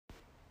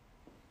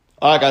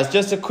All right, guys,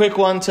 just a quick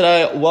one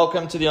today.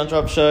 Welcome to the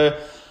On Show.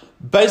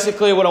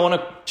 Basically, what I want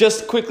to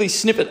just quickly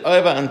snip it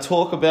over and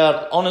talk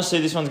about,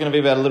 honestly, this one's going to be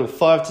about a little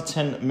 5 to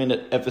 10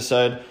 minute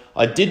episode.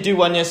 I did do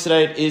one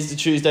yesterday. It is the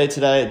Tuesday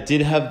today. I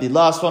did have the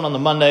last one on the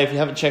Monday. If you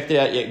haven't checked it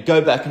out yet,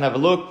 go back and have a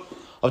look.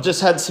 I've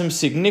just had some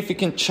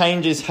significant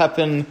changes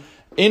happen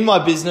in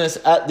my business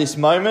at this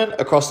moment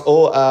across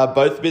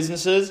both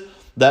businesses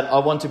that I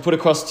want to put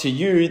across to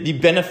you the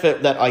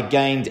benefit that I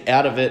gained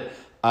out of it,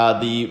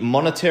 the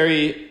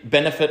monetary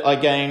benefit I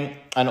gained,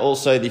 and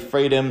also the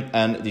freedom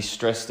and the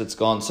stress that's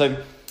gone. So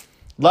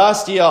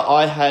last year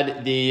I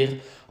had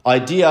the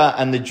idea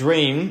and the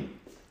dream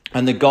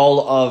and the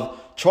goal of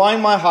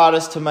trying my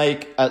hardest to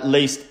make at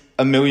least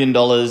 $1 million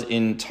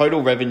in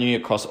total revenue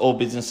across all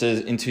businesses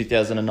in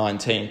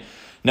 2019.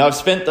 Now I've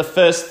spent the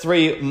first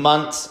 3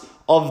 months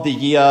of the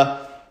year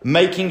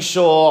making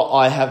sure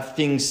I have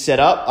things set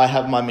up. I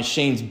have my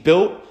machines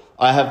built.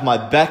 I have my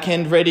back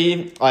end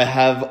ready. I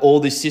have all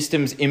the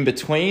systems in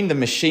between. The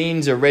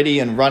machines are ready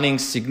and running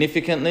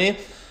significantly.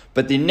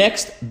 But the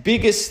next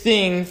biggest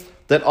thing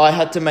that I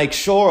had to make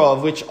sure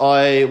of,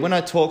 when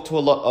I talk to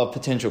a lot of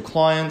potential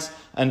clients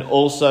and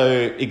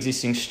also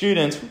existing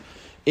students,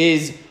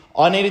 is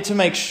I needed to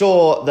make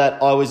sure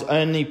that I was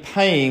only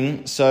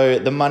paying, so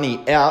the money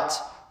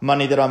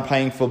that I'm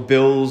paying for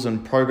bills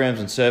and programs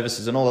and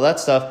services and all of that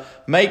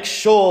stuff, make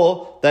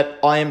sure that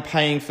I am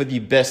paying for the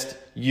best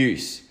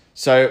use.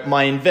 So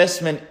my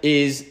investment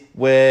is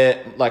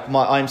where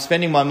I'm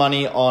spending my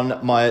money on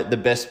the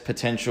best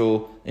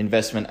potential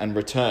investment and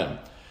return.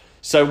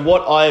 So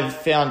what I've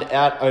found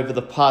out over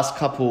the past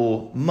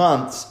couple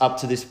months up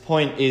to this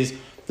point is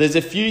there's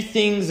a few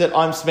things that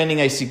I'm spending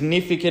a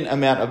significant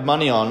amount of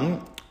money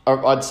on,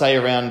 I'd say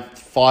around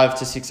 $500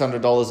 to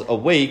 $600 a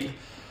week,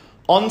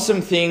 on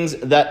some things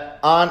that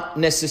aren't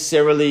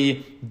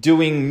necessarily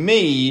doing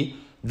me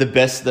the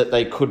best that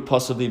they could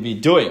possibly be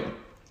doing.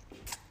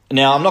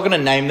 Now, I'm not going to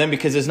name them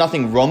because there's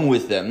nothing wrong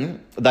with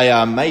them. They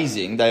are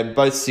amazing. They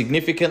both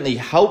significantly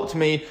helped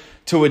me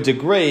to a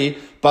degree,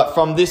 but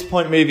from this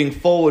point moving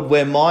forward,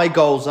 where my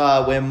goals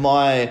are, where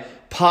my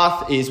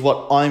path is,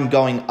 what I'm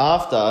going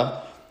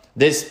after,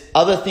 there's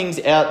other things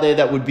out there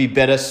that would be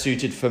better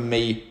suited for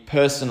me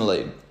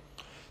personally.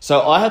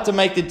 So I had to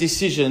make the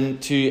decision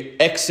to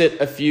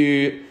exit a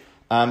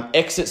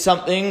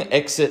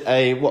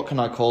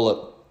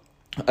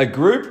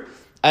group,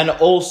 and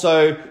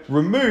also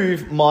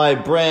remove my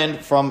brand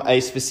from a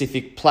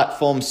specific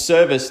platform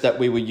service that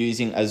we were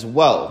using as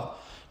well.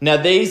 Now,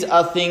 these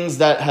are things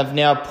that have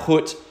now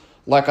put,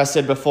 like I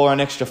said before, an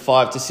extra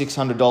 $500 to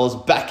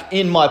 $600 back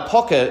in my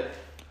pocket.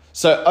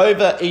 So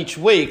over each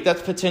week,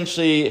 that's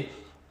potentially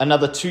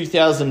another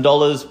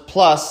 $2,000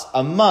 plus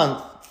a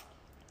month.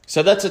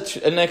 So that's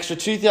an extra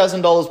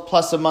 $2,000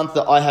 plus a month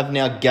that I have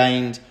now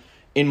gained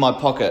in my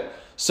pocket.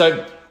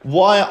 So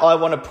why I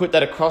want to put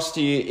that across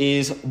to you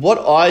is what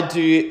I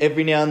do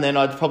every now and then,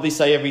 I'd probably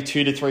say every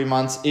 2 to 3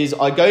 months, is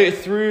I go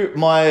through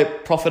my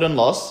profit and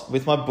loss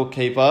with my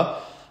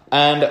bookkeeper,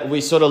 and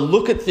we sort of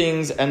look at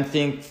things and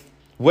think,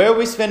 where are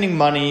we spending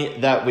money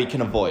that we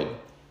can avoid?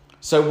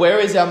 So where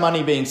is our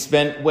money being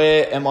spent?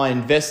 Where am I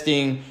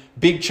investing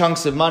big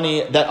chunks of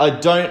money that I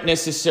don't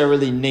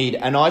necessarily need?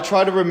 And I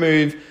try to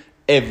remove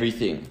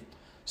everything.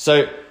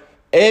 So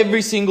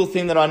every single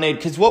thing that I need,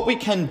 because what we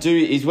can do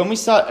is when we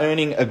start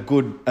earning a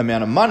good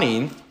amount of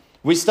money,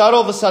 we start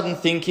all of a sudden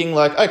thinking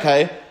like,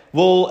 okay,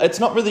 well, it's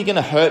not really going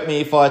to hurt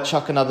me if I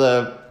chuck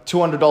another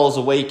 $200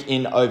 a week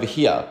in over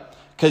here,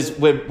 because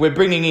we're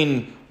bringing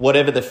in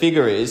whatever the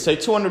figure is. So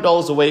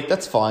 $200 a week,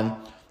 that's fine.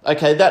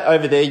 Okay, that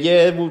over there,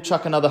 yeah, we'll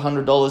chuck another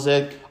 $100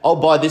 there. I'll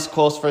buy this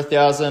course for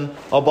 $1,000.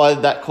 I'll buy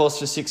that course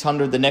for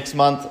 $600 the next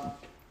month.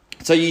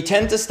 So you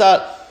tend to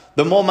start,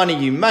 the more money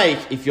you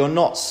make, if you're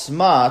not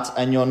smart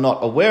and you're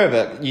not aware of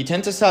it, you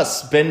tend to start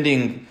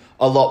spending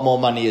a lot more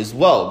money as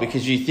well,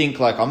 because you think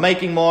like, I'm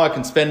making more, I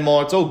can spend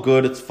more, it's all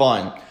good, it's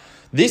fine.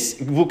 This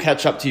will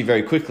catch up to you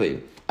very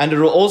quickly. And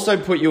it'll also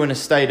put you in a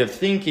state of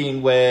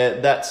thinking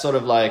where that's sort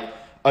of like,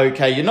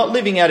 okay, you're not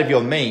living out of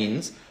your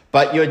means,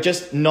 but you're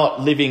just not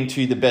living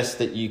to the best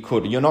that you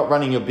could. You're not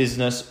running your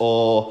business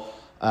or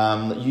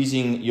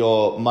using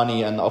your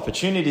money and the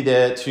opportunity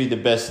there to the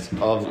best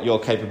of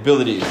your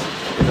capabilities,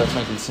 if that's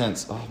making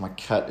sense. Oh, my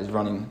cat is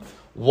running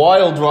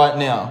wild right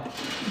now.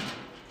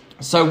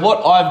 So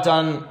what I've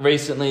done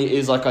recently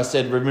is, like I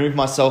said, remove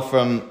myself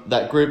from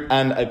that group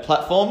and a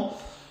platform.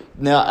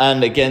 Now,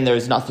 and again, there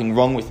is nothing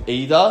wrong with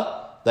either.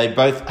 They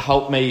both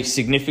help me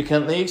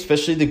significantly,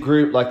 especially the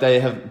group. Like,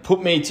 they have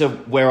put me to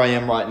where I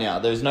am right now.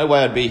 There's no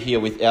way I'd be here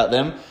without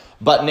them.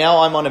 But now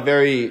I'm on a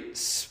very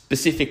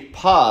specific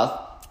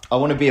path. I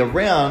want to be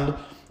around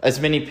as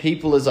many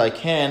people as I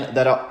can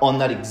that are on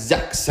that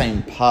exact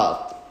same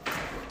path.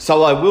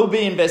 So I will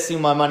be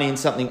investing my money in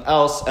something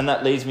else, and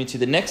that leads me to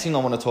the next thing I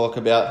want to talk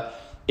about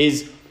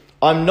is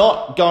I'm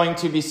not going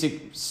to be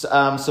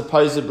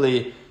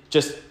supposedly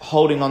just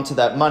holding on to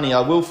that money.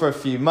 I will for a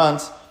few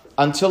months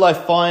until I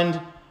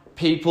find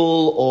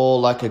people or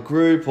like a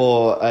group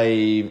or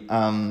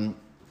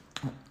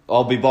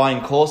I'll be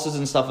buying courses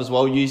and stuff as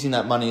well, using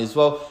that money as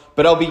well.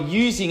 But I'll be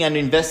using and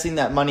investing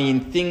that money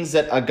in things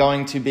that are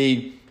going to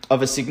be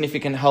of a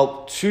significant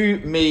help to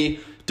me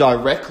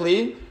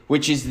directly,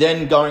 which is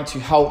then going to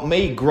help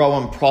me grow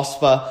and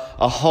prosper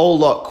a whole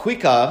lot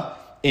quicker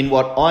in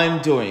what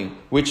I'm doing,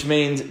 which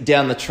means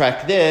down the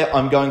track there,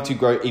 I'm going to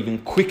grow even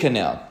quicker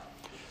now.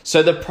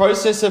 So the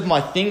process of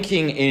my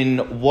thinking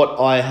in what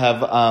I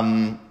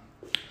have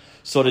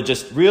sort of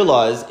just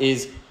realized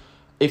is,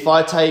 if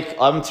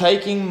I'm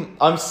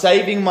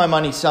saving my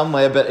money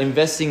somewhere, but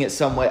investing it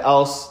somewhere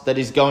else that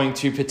is going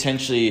to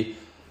potentially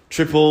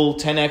triple,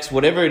 10x,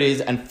 whatever it is,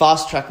 and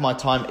fast track my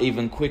time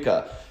even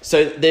quicker.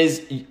 So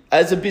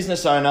as a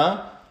business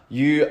owner,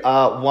 you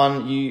are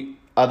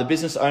the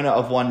business owner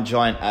of one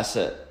giant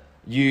asset.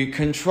 You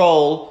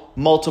control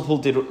multiple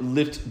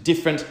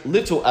different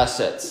little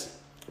assets.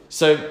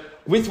 So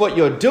with what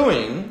you're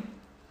doing,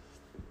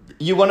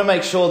 you want to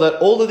make sure that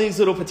all of these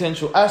little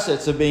potential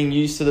assets are being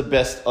used to the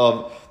best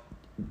of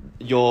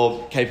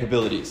your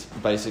capabilities,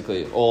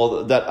 basically,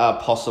 or that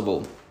are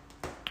possible.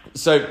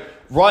 So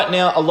right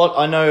now,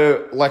 I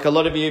know like a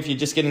lot of you, if you're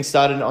just getting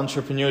started in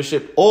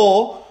entrepreneurship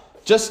or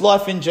just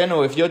life in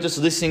general, if you're just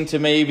listening to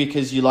me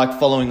because you like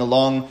following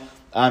along,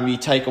 you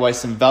take away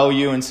some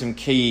value and some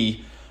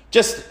key,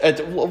 just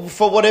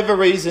for whatever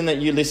reason that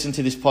you listen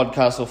to this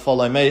podcast or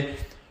follow me,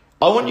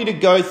 I want you to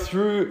go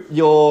through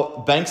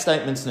your bank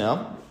statements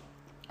now,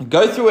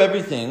 go through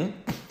everything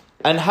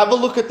and have a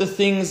look at the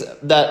things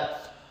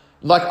that,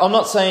 like, I'm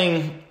not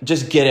saying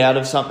just get out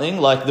of something.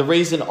 Like, the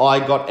reason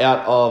I got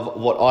out of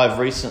what I've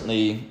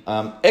recently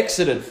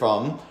exited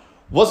from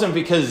wasn't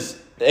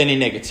because any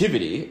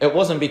negativity. It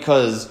wasn't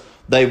because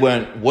they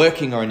weren't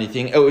working or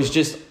anything. It was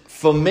just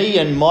for me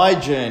and my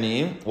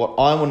journey, what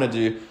I want to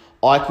do,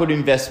 I could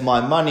invest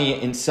my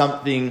money in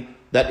something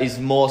that is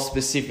more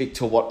specific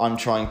to what I'm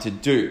trying to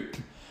do.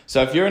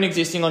 So if you're an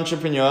existing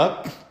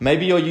entrepreneur,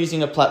 maybe you're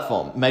using a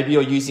platform, maybe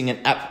you're using an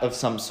app of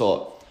some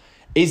sort.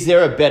 Is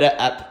there a better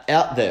app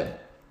out there?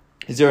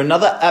 Is there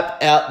another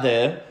app out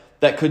there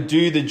that could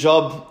do the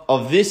job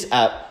of this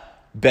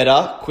app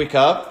better,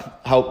 quicker,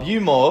 help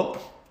you more,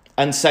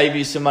 and save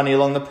you some money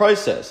along the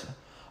process?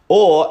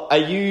 Or are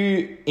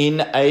you in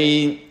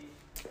an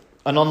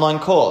online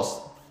course?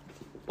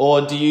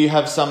 Or do you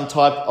have some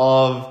type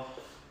of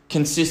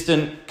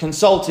consistent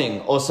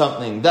consulting or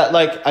something? That,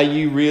 like, are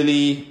you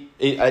really,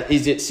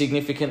 is it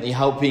significantly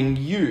helping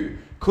you?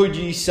 Could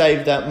you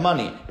save that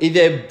money? Are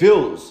there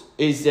bills?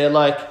 Is there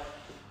like,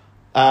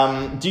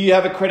 do you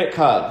have a credit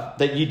card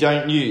that you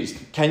don't use?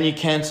 Can you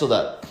cancel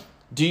that?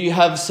 Do you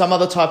have some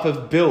other type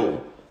of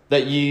bill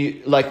that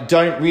you like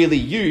don't really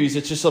use?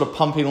 It's just sort of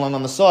pumping along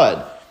on the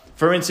side.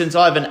 For instance,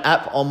 I have an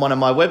app on one of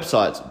my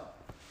websites.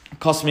 It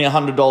costs me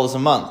 $100 a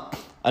month.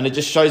 And it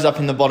just shows up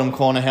in the bottom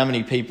corner how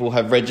many people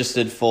have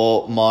registered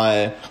for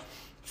my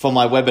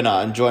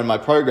webinar and joined my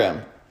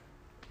program.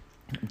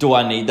 Do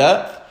I need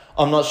that?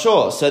 I'm not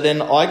sure. So then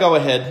I go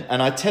ahead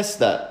and I test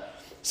that.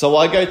 So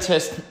I go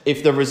test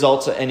if the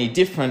results are any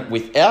different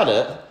without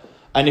it.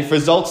 And if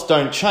results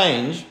don't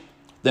change,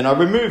 then I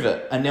remove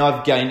it. And now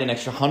I've gained an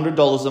extra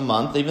 $100 a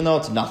month, even though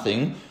it's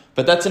nothing.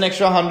 But that's an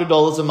extra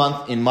 $100 a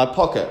month in my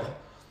pocket.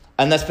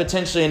 And that's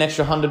potentially an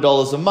extra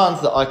 $100 a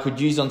month that I could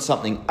use on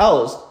something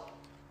else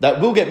that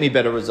will get me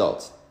better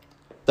results.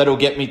 That'll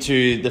get me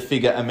to the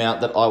figure amount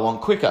that I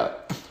want quicker.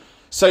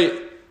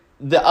 So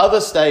the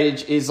other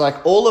stage is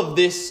like, all of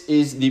this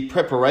is the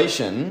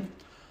preparation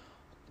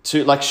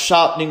to like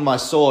sharpening my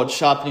sword,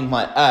 sharpening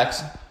my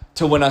axe,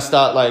 to when I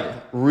start like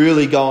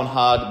really going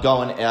hard,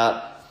 going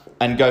out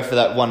and go for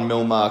that 1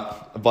 mil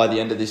mark by the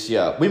end of this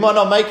year. We might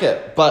not make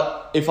it,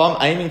 but if I'm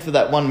aiming for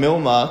that 1 mil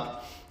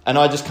mark and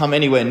I just come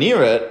anywhere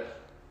near it,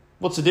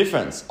 what's the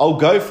difference? I'll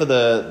go for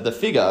the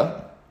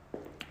figure.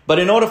 But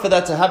in order for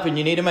that to happen,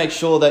 you need to make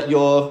sure that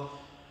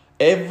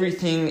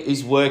everything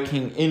is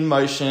working in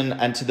motion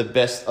and to the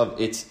best of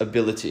its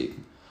ability.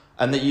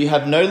 And that you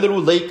have no little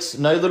leaks,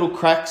 no little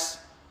cracks,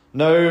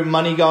 no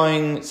money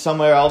going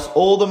somewhere else.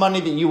 All the money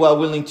that you are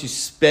willing to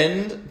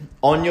spend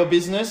on your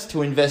business,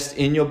 to invest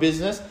in your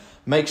business,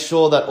 make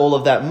sure that all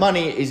of that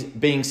money is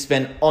being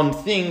spent on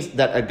things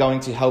that are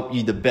going to help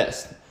you the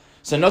best.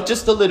 So not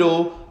just a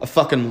little, a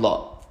fucking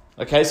lot.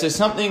 Okay, so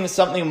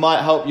something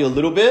might help you a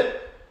little bit,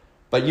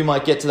 but you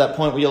might get to that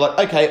point where you're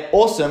like, okay,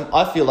 awesome.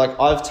 I feel like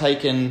I've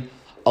taken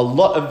a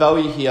lot of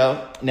value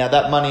here. Now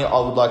that money I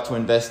would like to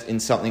invest in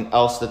something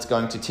else that's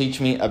going to teach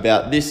me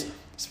about this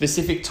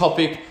specific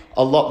topic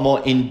a lot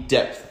more in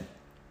depth,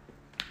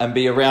 and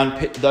be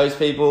around those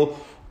people,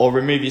 or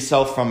remove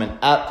yourself from an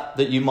app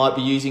that you might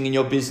be using in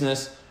your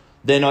business.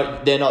 They're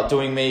not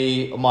doing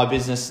my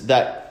business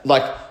that,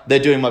 like, they're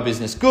doing my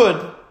business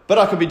good, but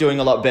I could be doing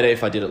a lot better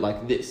if I did it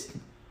like this,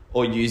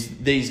 or use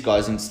these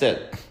guys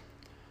instead.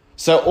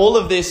 So all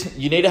of this,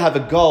 you need to have a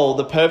goal.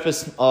 The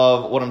purpose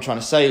of what I'm trying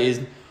to say is,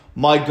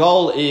 my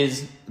goal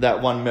is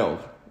that 1 mil.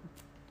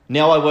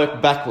 Now I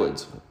work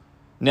backwards.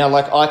 Now,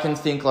 like, I can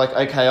think like,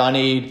 okay, I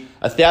need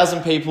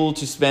 1,000 people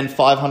to spend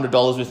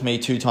 $500 with me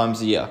 2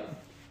 times a year.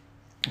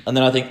 And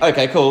then I think,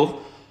 okay,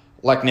 cool.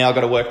 Like, now I've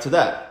got to work to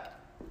that.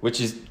 which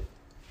is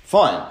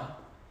fine.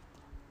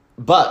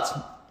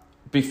 But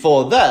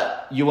before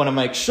that, you want to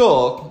make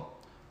sure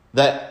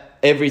that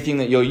everything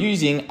that you're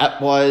using,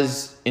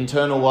 app-wise,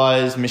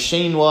 internal-wise,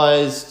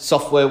 machine-wise,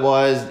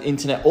 software-wise,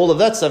 internet, all of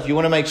that stuff, you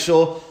want to make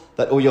sure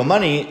that all your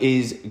money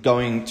is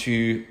going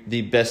to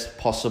the best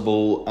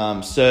possible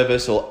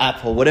service or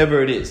app or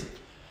whatever it is.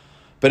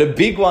 But a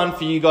big one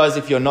for you guys,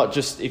 if you're not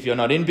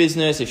in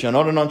business, if you're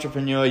not an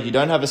entrepreneur, you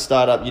don't have a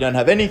startup, you don't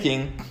have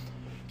anything,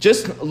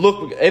 just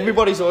look.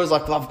 Everybody's always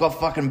like, I've got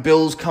fucking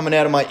bills coming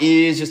out of my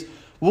ears.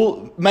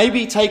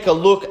 Maybe take a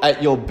look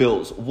at your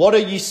bills. What are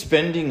you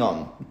spending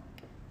on?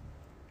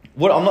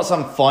 I'm not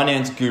some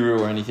finance guru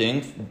or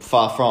anything,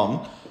 far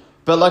from,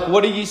 but like,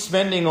 what are you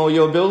spending all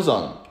your bills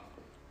on?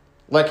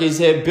 Like, is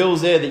there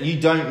bills there that you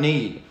don't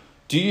need?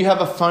 Do you have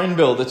a phone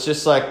bill that's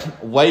just like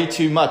way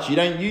too much? You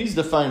don't use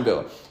the phone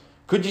bill.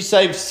 Could you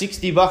save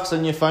 $60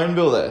 on your phone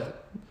bill there?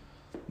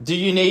 Do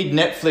you need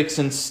Netflix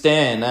and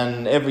Stan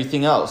and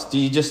everything else? Do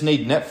you just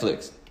need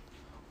Netflix?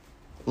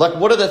 Like,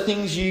 what are the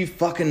things you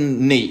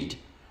fucking need?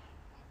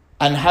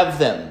 And have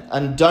them.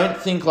 And don't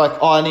think like,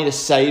 oh, I need to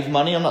save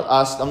money. I'm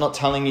not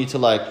telling you to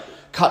like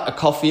cut a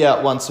coffee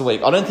out once a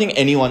week. I don't think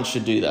anyone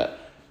should do that.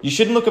 You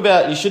shouldn't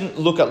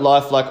look at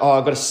life like, oh,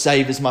 I've got to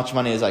save as much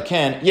money as I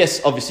can.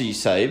 Yes, obviously you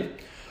save.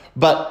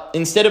 But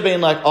instead of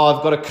being like, oh,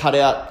 I've got to cut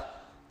out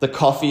the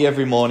coffee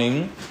every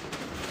morning,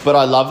 but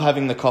I love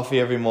having the coffee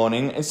every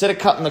morning. Instead of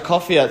cutting the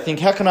coffee out, think,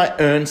 how can I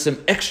earn some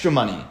extra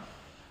money?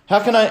 How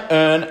can I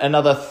earn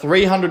another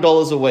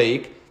 $300 a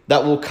week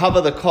that will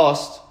cover the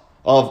cost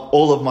of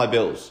all of my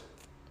bills?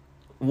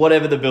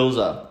 Whatever the bills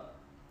are.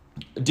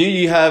 Do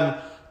you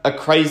have a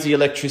crazy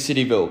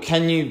electricity bill?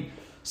 Can you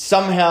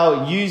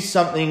somehow use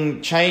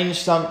something, change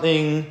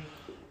something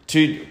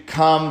to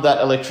calm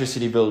that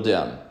electricity bill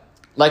down?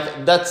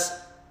 Like,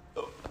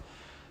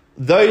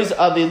 those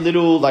are the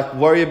little, like,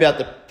 worry about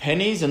the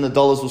pennies and the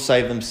dollars will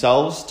save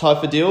themselves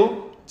type of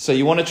deal. So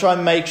you want to try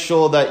and make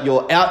sure that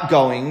your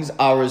outgoings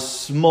are as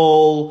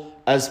small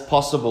as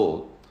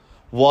possible.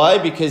 Why?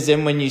 Because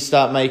then when you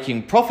start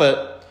making profit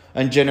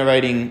and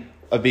generating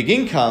a big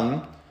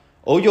income,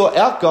 all your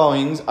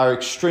outgoings are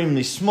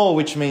extremely small,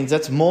 which means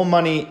that's more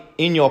money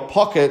in your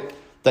pocket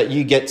that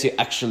you get to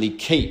actually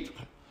keep.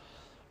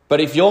 But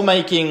if you're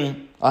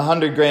making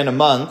 $100,000 a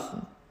month,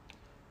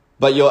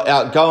 but your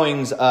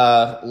outgoings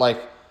are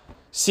like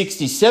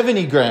 60,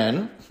 70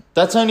 grand,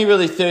 that's only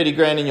really 30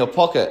 grand in your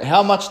pocket.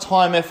 How much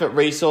time, effort,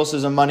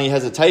 resources, and money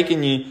has it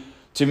taken you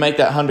to make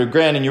that 100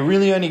 grand, and you're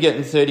really only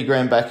getting 30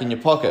 grand back in your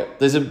pocket?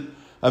 There's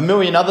a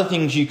million other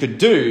things you could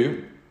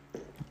do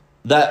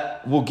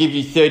that will give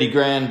you 30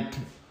 grand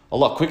a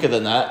lot quicker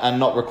than that and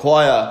not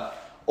require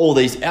all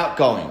these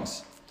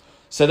outgoings.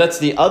 So that's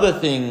the other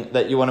thing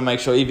that you want to make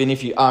sure, even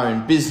if you are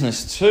in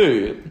business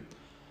too,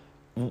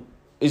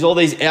 is all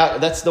these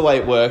that's the way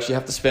it works. You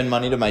have to spend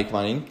money to make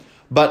money.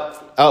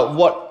 But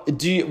the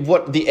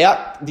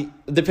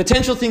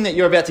potential thing that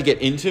you're about to get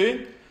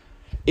into,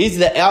 is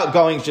the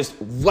outgoings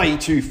just way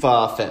too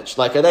far-fetched?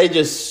 Like, are they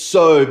just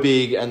so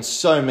big and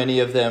so many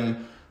of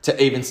them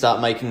to even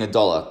start making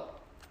 $1?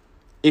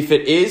 If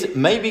it is,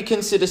 maybe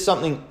consider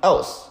something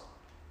else,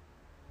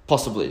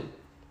 possibly.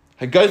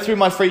 Go through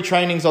my free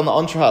trainings on the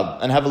Entre Hub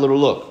and have a little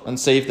look and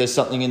see if there's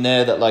something in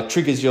there that like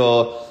triggers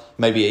your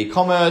maybe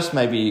e-commerce,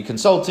 maybe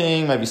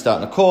consulting, maybe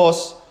starting a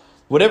course,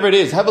 whatever it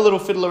is. Have a little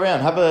fiddle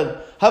around. Have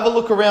a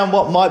look around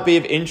what might be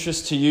of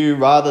interest to you,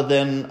 rather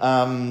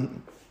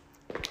than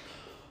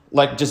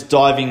like just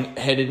diving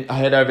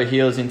head over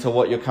heels into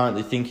what you're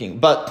currently thinking.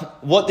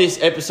 But what this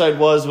episode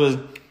was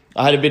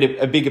I had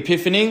a big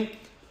epiphany,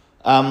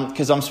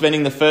 because I'm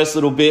spending the first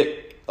little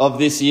bit of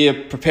this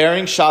year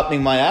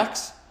sharpening my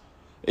axe.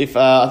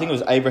 I think it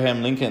was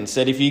Abraham Lincoln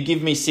said, if you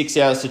give me 6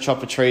 hours to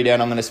chop a tree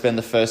down, I'm going to spend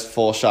the first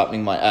 4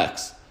 sharpening my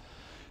axe.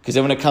 Because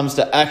then when it comes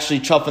to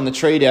actually chopping the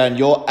tree down,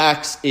 your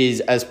axe is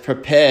as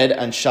prepared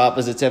and sharp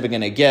as it's ever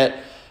going to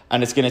get,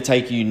 and it's going to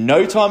take you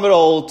no time at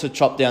all to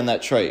chop down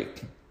that tree.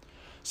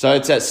 So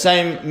it's that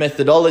same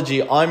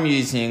methodology I'm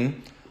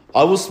using.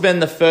 I will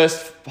spend the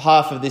first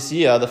part of this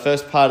year,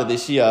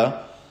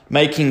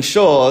 making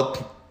sure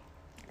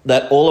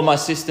that all of my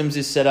systems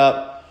is set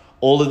up,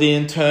 all of the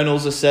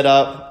internals are set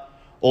up,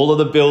 all of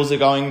the bills are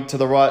going to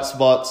the right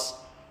spots.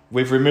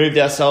 We've removed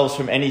ourselves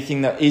from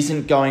anything that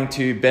isn't going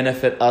to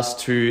benefit us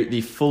to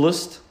the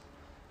fullest.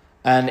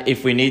 And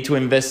if we need to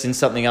invest in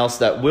something else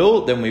that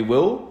will, then we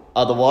will.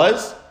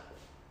 Otherwise,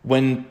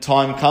 when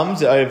time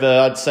comes over,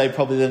 I'd say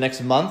probably the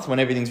next month, when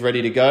everything's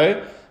ready to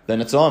go, then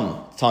it's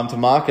on. Time to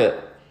market.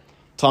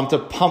 Time to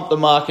pump the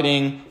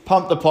marketing,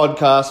 pump the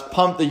podcast,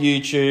 pump the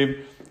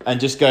YouTube,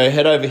 and just go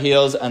head over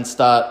heels and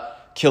start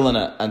killing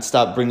it and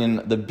start bringing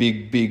the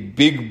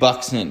big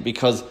bucks in,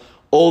 because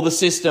all the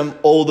system,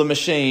 all the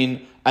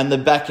machine and the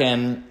back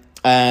end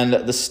and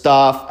the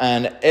staff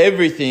and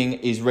everything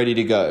is ready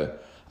to go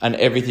and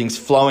everything's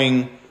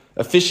flowing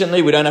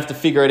efficiently. We don't have to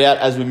figure it out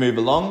as we move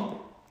along.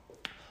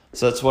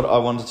 So that's what I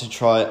wanted to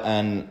try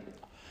and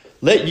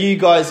let you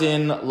guys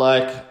in,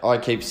 like I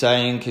keep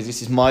saying, because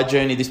this is my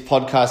journey. This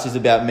podcast is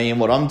about me and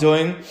what I'm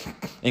doing,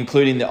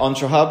 including the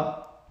Entre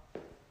Hub.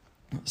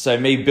 So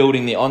me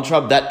building the Entre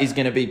Hub, that is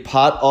going to be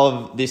part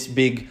of this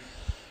big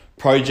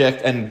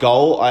project and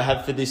goal I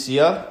have for this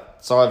year.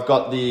 So I've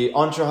got the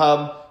Entre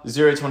Hub,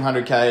 0 to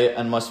 100K,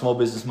 and my small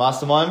business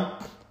mastermind.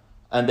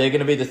 And they're going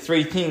to be the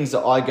three things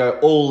that I go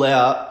all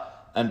out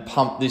and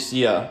pump this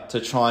year to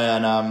try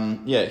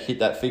and hit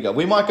that figure.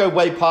 We might go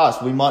way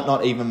past. We might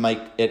not even make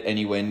it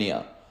anywhere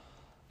near.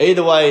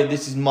 Either way,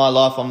 this is my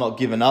life. I'm not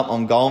giving up.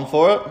 I'm going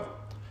for it.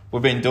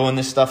 We've been doing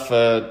this stuff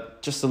for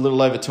just a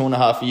little over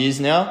 2.5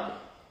 years now.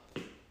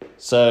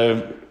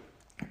 So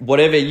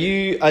whatever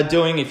you are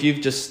doing, if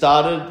you've just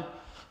started,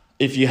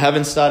 if you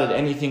haven't started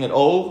anything at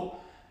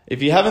all, it's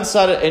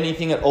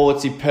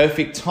the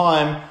perfect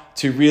time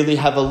to really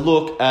have a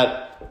look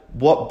at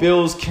what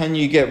bills can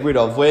you get rid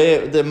of?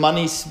 Where the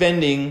money's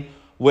spending,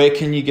 where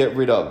can you get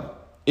rid of?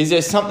 Is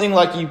there something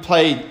like you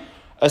play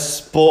a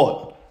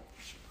sport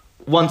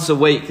once a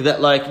week that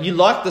like you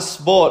like the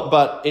sport,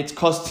 but it's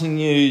costing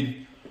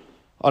you,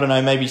 I don't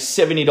know, maybe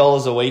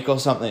 $70 a week or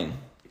something.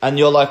 And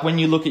you're like, when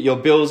you look at your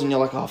bills and you're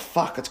like, oh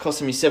fuck, it's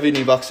costing me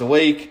 $70 a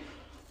week.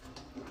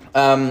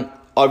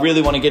 I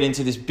really want to get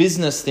into this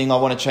business thing. I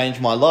want to change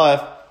my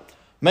life.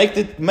 Make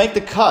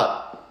the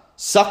cut.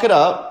 Suck it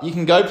up. You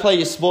can go play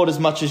your sport as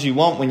much as you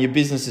want when your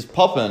business is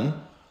popping.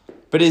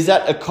 But is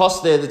that a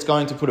cost there that's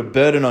going to put a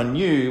burden on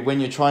you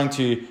when you're trying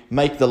to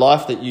make the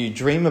life that you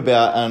dream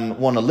about and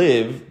want to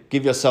live,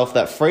 give yourself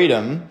that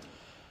freedom?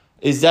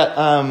 Is that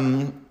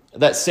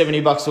that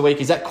 $70 a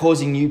week, is that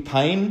causing you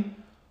pain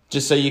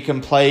just so you can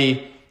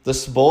play the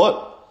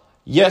sport?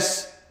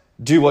 Yes,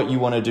 do what you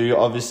want to do,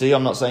 obviously.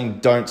 I'm not saying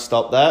don't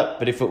stop that.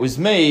 But if it was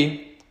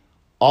me,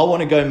 I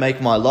want to go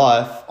make my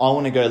life. I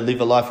want to go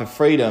live a life of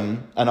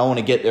freedom, and I want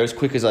to get there as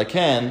quick as I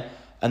can.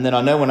 And then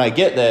I know when I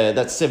get there,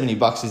 that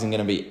 $70 isn't going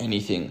to be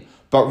anything.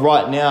 But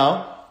right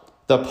now,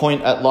 the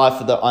point at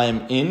life that I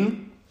am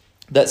in,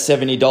 that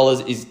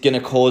 $70 is going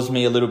to cause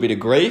me a little bit of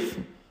grief.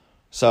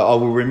 So I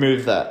will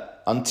remove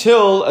that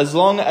as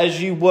long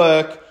as you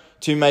work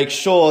to make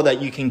sure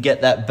that you can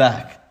get that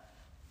back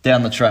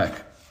down the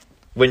track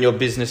when your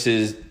business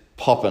is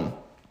popping.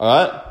 All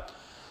right.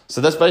 So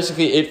that's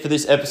basically it for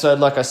this episode.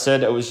 Like I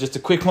said, it was just a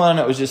quick one.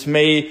 It was just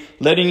me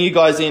letting you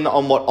guys in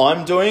on what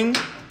I'm doing,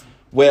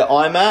 where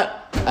I'm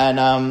at, and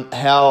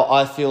how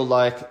I feel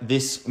like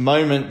this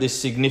moment, this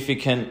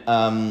significant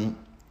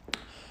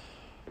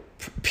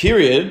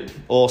period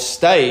or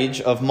stage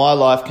of my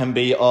life can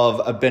be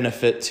of a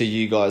benefit to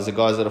you guys, the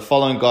guys that are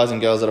following, guys and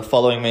girls that are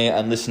following me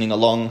and listening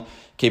along,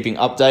 keeping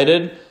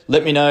updated.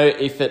 Let me know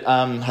if it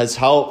has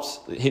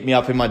helped. Hit me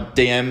up in my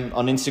DM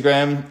on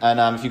Instagram.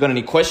 And if you've got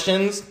any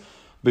questions,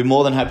 be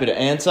more than happy to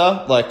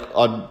answer.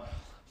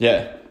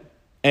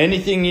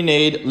 Anything you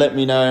need, let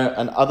me know.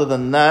 And other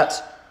than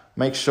that,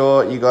 make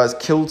sure you guys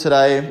kill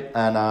today.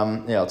 And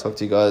I'll talk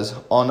to you guys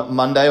on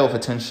Monday or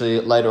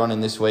potentially later on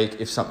in this week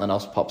if something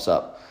else pops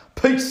up.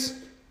 Peace.